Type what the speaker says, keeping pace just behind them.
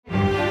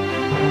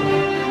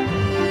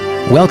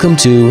Welcome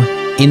to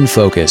In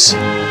Focus,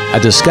 a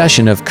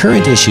discussion of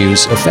current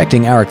issues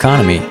affecting our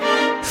economy,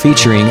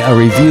 featuring a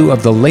review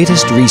of the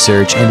latest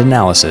research and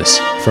analysis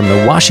from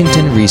the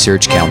Washington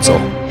Research Council.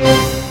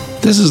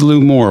 This is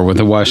Lou Moore with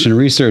the Washington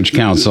Research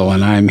Council,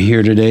 and I'm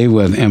here today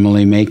with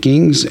Emily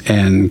Makings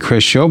and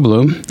Chris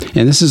Schoblu,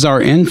 and this is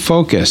our In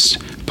Focus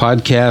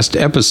podcast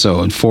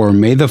episode for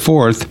May the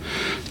 4th,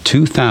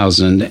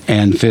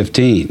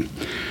 2015.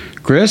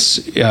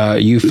 Chris,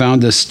 you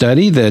found a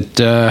study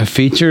that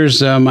features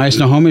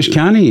Snohomish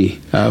County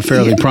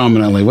fairly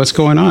prominently. What's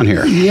going on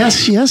here?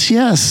 Yes.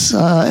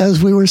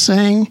 As we were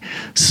saying,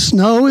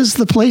 snow is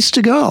the place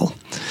to go.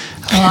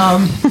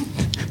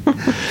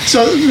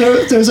 So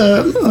there's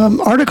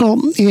an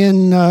article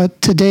in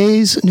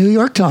today's New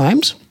York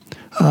Times,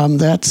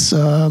 that's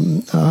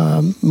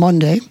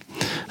Monday,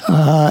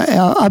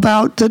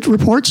 that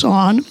reports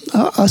on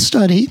a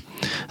study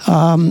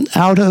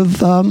out of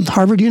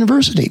Harvard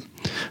University,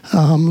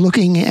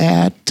 looking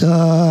at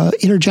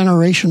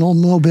intergenerational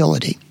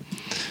mobility.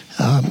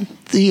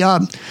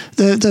 The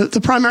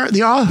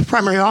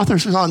primary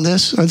authors on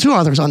this, or two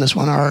authors on this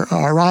one,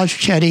 are Raj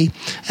Chetty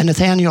and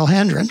Nathaniel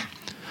Hendren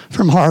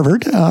from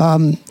Harvard.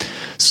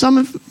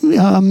 Some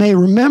may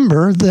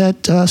remember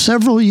that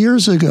several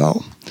years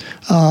ago,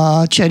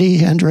 Chetty,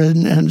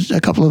 Hendren, and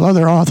a couple of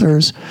other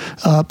authors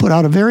put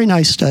out a very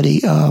nice study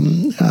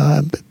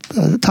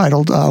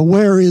titled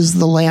 "Where is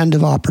the Land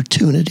of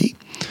Opportunity?"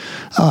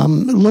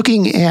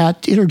 Looking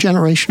at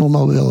intergenerational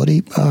mobility,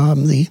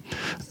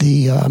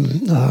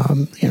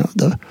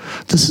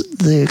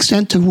 the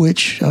extent to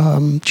which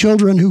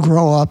children who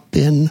grow up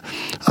in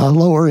a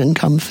lower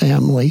income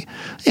family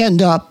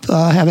end up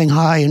having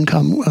high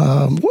income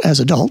as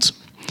adults.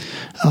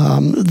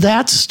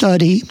 That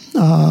study,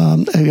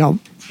 the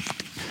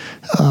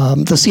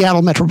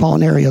Seattle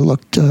metropolitan area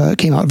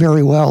came out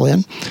very well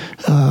in.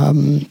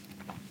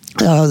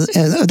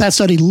 That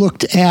study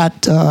looked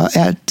at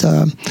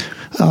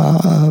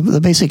the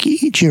basic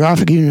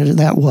geographic unit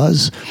that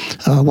was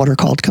what are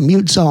called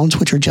commute zones,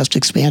 which are just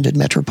expanded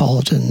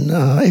metropolitan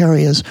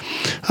areas.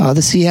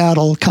 The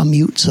Seattle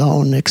commute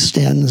zone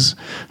extends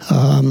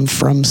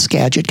from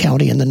Skagit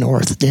County in the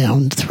north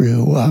down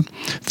through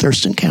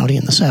Thurston County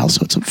in the south,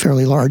 so it's a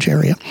fairly large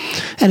area.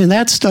 And in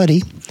that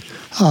study,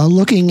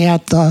 looking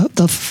at the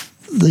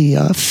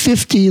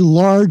 50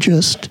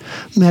 largest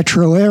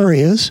metro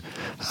areas,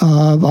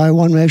 by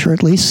one measure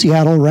at least,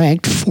 Seattle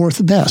ranked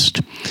fourth best.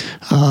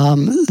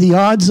 The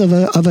odds of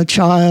a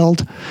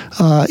child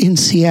in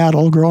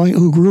Seattle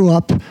who grew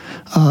up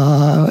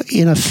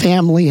in a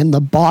family in the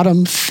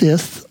bottom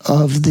fifth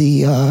of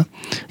the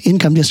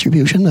income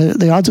distribution,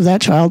 the odds of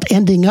that child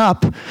ending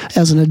up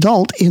as an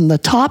adult in the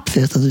top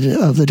fifth of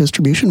the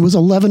distribution was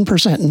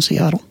 11% in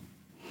Seattle.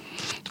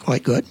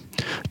 Quite good.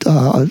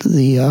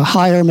 The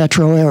higher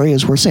metro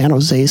areas were San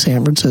Jose,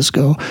 San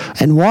Francisco,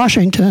 and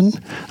Washington,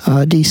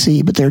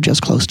 D.C., but they're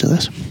just close to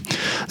this.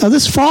 Now,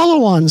 this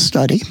follow-on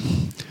study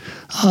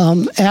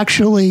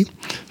actually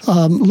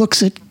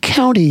looks at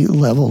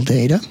county-level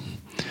data,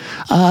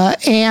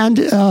 and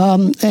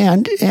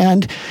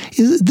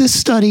this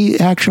study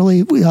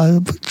actually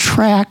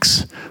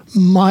tracks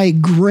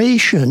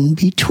migration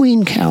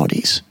between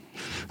counties.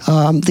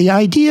 The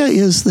idea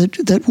is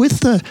that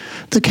with the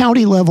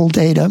county level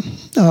data,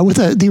 with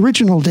the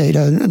original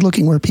data, and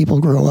looking where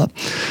people grow up,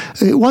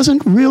 it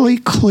wasn't really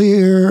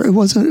clear. It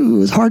was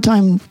a hard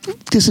time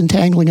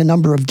disentangling a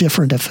number of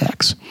different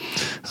effects.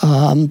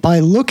 By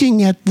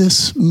looking at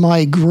this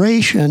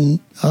migration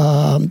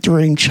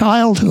during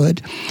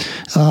childhood,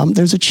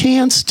 there's a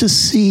chance to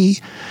see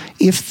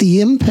if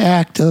the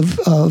impact of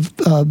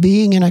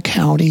being in a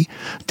county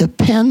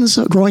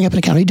growing up in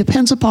a county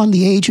depends upon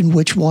the age in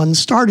which one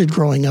started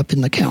growing up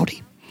in the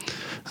county.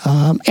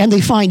 And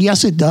they find,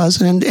 yes, it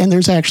does, and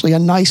there's actually a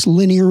nice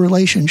linear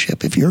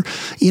relationship. If you're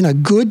in a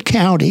good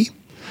county,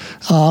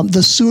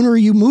 the sooner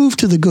you move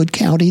to the good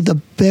county, the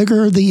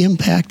bigger the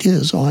impact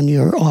is on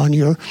your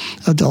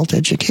adult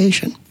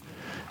education.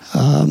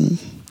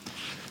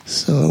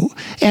 So,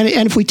 and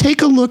if we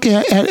take a look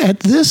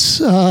at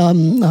this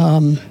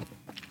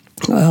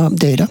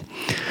data,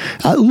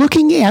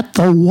 looking at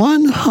the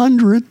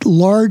 100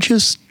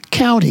 largest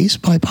counties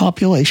by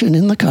population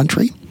in the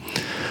country,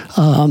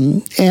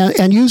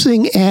 and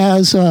using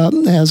as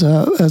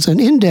an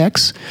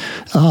index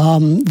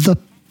the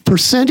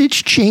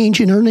percentage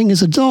change in earning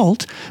as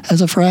adult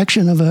as a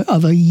fraction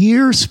of a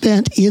year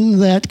spent in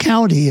that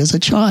county as a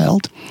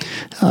child,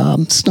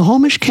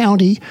 Snohomish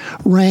County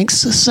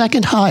ranks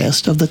second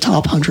highest of the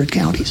top 100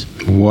 counties.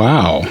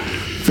 Wow.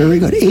 Very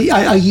good.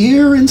 A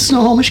year in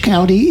Snohomish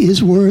County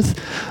is worth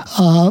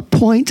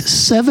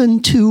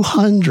 0.72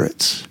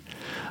 hundredths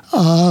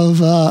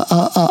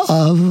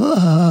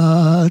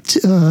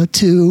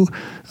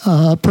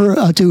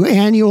to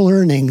annual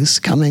earnings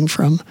coming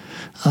from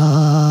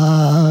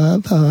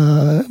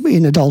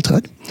in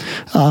adulthood.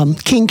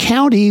 King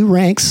County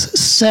ranks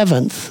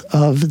seventh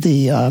of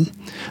the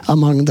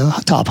among the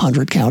top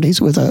 100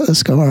 counties with a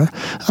score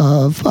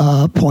of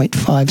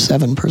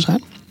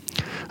 0.57%.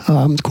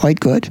 quite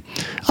good.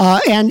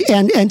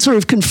 And sort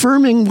of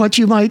confirming what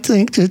you might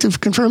think, to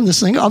confirm this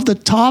thing, of the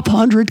top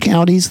 100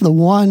 counties, the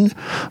one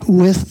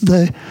with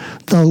the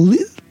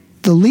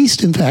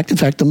least impact, in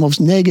fact, the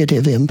most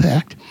negative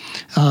impact,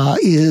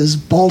 is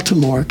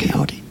Baltimore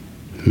County.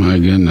 My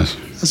goodness.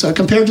 So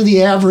compared to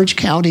the average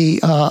county,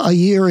 a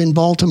year in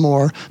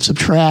Baltimore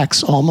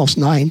subtracts almost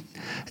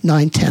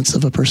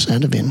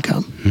 9/10% of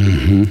income.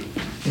 Mm-hmm.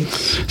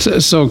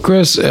 So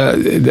Chris,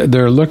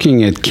 they're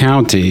looking at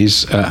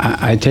counties.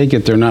 I take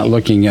it they're not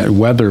looking at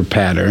weather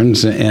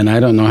patterns, and I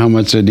don't know how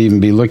much they'd even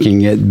be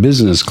looking at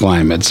business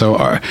climate. So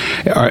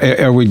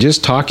are we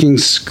just talking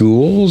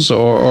schools,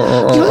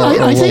 or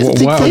I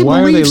think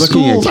why are they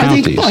looking at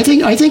counties?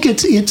 I think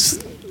it's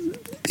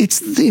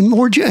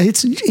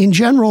in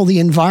general the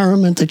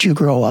environment that you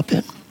grow up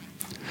in.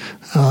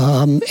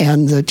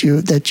 And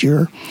that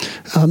your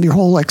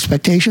whole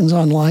expectations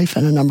on life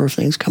and a number of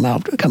things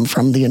come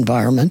from the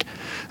environment,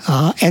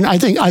 and I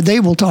think they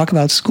will talk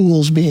about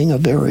schools being a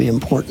very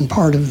important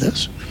part of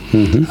this,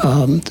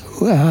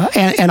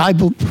 and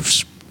I'm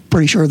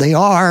pretty sure they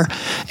are,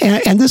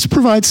 and this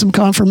provides some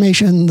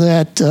confirmation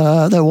that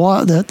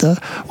the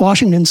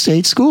Washington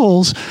State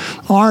schools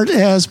aren't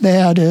as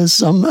bad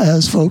as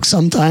folks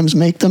sometimes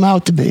make them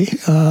out to be.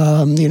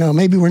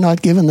 Maybe we're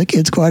not giving the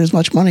kids quite as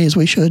much money as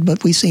we should,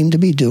 but we seem to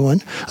be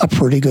doing a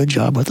pretty good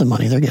job with the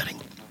money they're getting.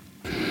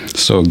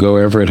 So go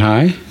Everett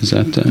High? Is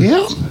that?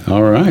 Yeah.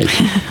 All right.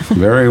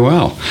 Very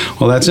well.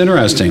 Well, that's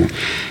interesting.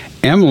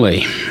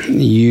 Emily,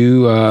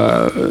 you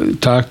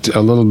talked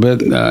a little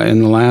bit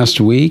in the last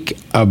week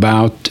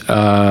about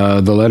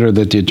the letter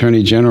that the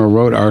Attorney General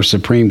wrote our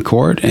Supreme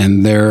Court,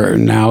 and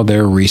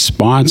their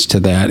response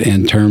to that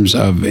in terms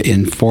of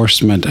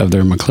enforcement of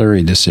their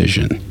McCleary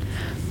decision.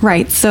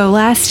 Right. So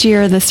last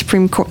year, the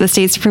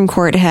state Supreme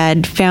Court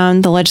had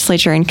found the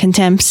legislature in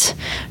contempt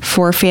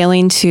for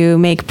failing to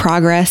make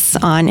progress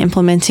on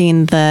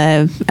implementing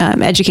the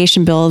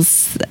education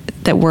bills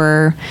that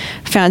were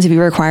found to be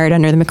required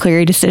under the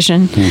McCleary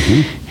decision.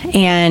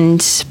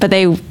 But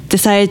they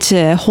decided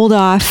to hold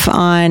off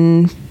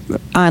on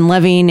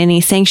levying any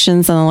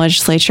sanctions on the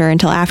legislature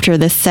until after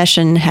this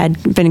session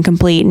had been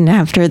complete and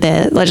after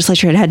the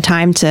legislature had had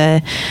time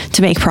to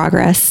make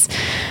progress.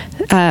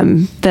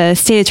 The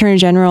state attorney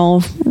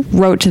general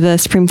wrote to the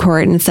Supreme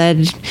Court and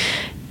said,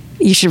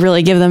 you should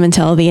really give them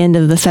until the end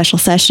of the special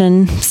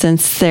session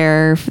since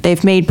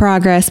they've made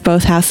progress.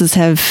 Both houses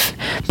have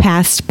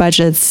passed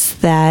budgets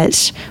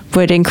that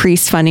would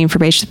increase funding for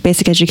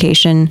basic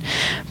education,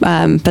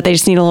 but they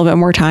just need a little bit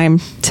more time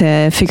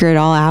to figure it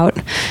all out.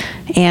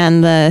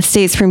 And the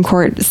state Supreme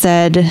Court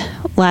said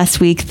last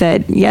week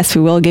that, yes,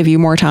 we will give you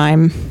more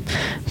time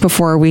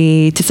before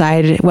we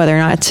decide whether or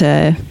not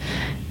to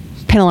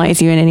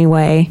penalize you in any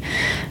way.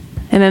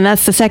 And then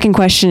that's the second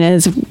question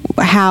is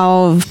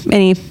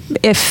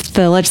if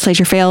the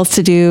legislature fails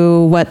to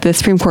do what the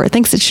Supreme Court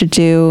thinks it should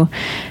do,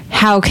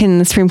 how can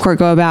the Supreme Court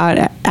go about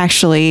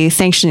actually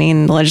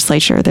sanctioning the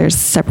legislature? There's a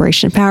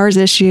separation of powers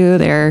issue.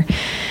 There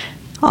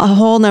are a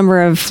whole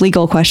number of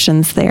legal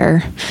questions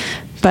there.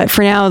 But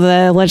for now,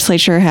 the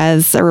legislature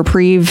has a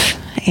reprieve,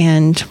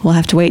 and we'll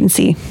have to wait and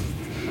see.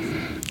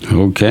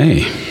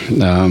 Okay.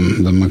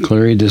 The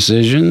McCleary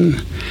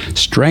decision,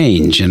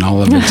 strange in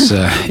all of its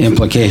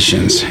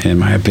implications, in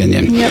my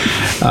opinion. Yep.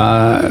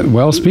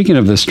 Well, speaking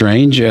of the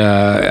strange, or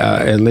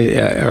at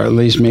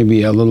least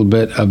maybe a little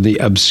bit of the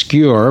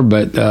obscure,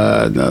 but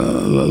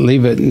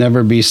leave it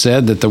never be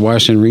said that the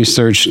Washington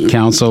Research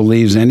Council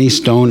leaves any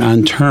stone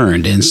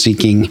unturned in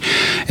seeking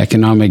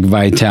economic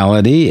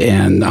vitality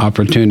and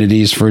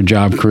opportunities for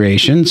job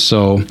creation.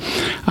 So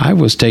I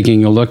was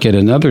taking a look at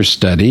another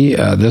study.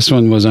 This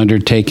one was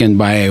undertaken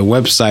by a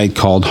website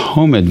called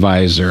Home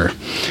Advisor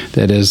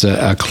that is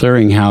a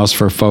clearinghouse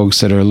for folks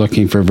that are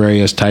looking for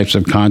various types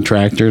of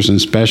contractors and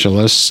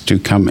specialists to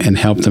come and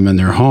help them in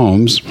their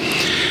homes.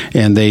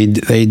 And they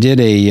did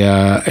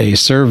a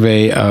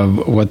survey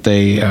of what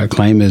they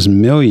claim is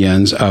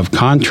millions of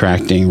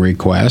contracting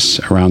requests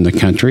around the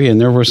country, and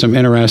there were some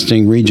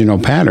interesting regional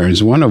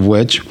patterns, one of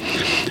which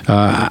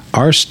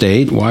our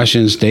state,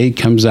 Washington State,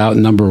 comes out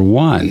number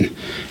one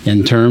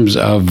in terms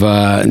of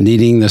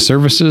needing the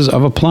services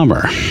of a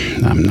plumber.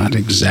 I'm not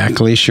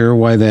exactly sure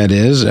why that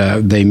is.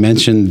 They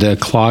mentioned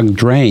clogged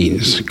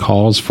drains.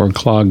 Calls for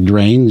clogged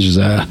drains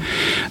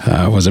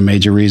was a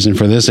major reason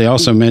for this. They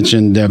also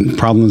mentioned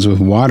problems with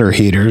water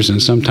heaters,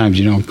 and sometimes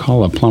you don't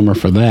call a plumber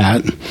for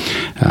that.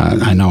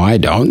 I know I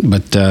don't,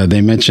 but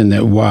they mentioned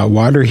that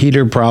water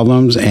heater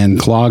problems and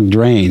clogged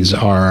drains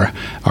are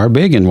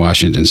big in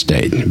Washington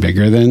State,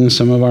 bigger than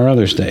some of our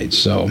other states.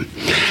 So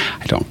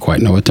I don't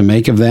quite know what to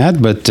make of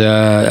that, but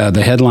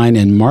the headline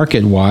in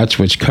Market Watch,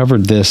 which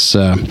covered this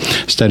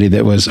study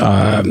that was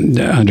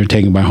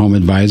undertaken by Home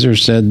Advisor,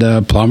 said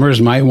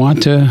plumbers might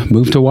want to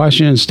move to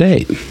Washington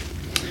State.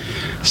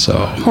 So,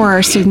 or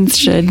our students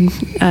should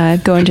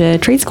go into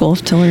trade school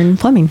to learn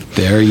plumbing.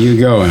 there you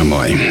go,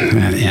 Emily.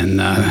 And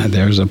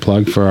there's a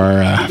plug for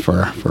our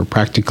for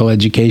practical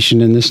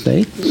education in the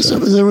state. So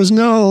there was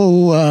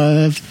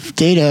no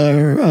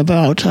data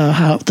about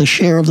how the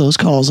share of those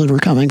calls that were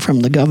coming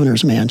from the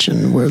governor's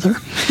mansion, were there?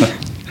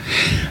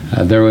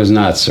 There was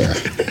not, sir.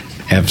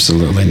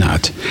 Absolutely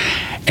not.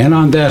 And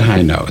on that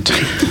high note,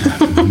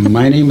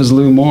 my name is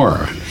Lou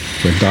Moore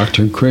with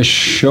Dr. Chris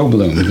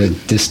Sjoblom, the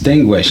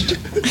distinguished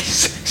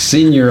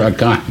senior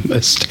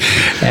economist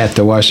at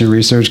the Washington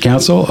Research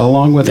Council,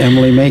 along with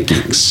Emily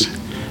Makings.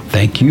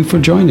 Thank you for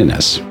joining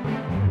us.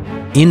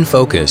 In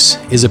Focus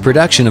is a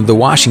production of the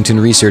Washington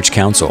Research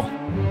Council,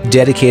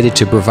 dedicated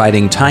to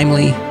providing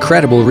timely,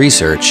 credible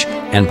research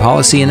and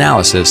policy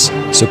analysis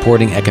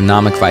supporting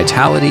economic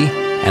vitality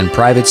and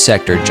private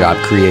sector job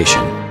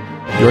creation.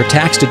 Your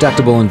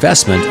tax-deductible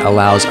investment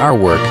allows our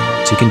work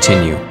to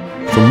continue.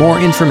 For more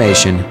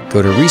information,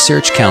 go to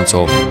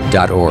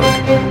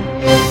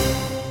researchcouncil.org.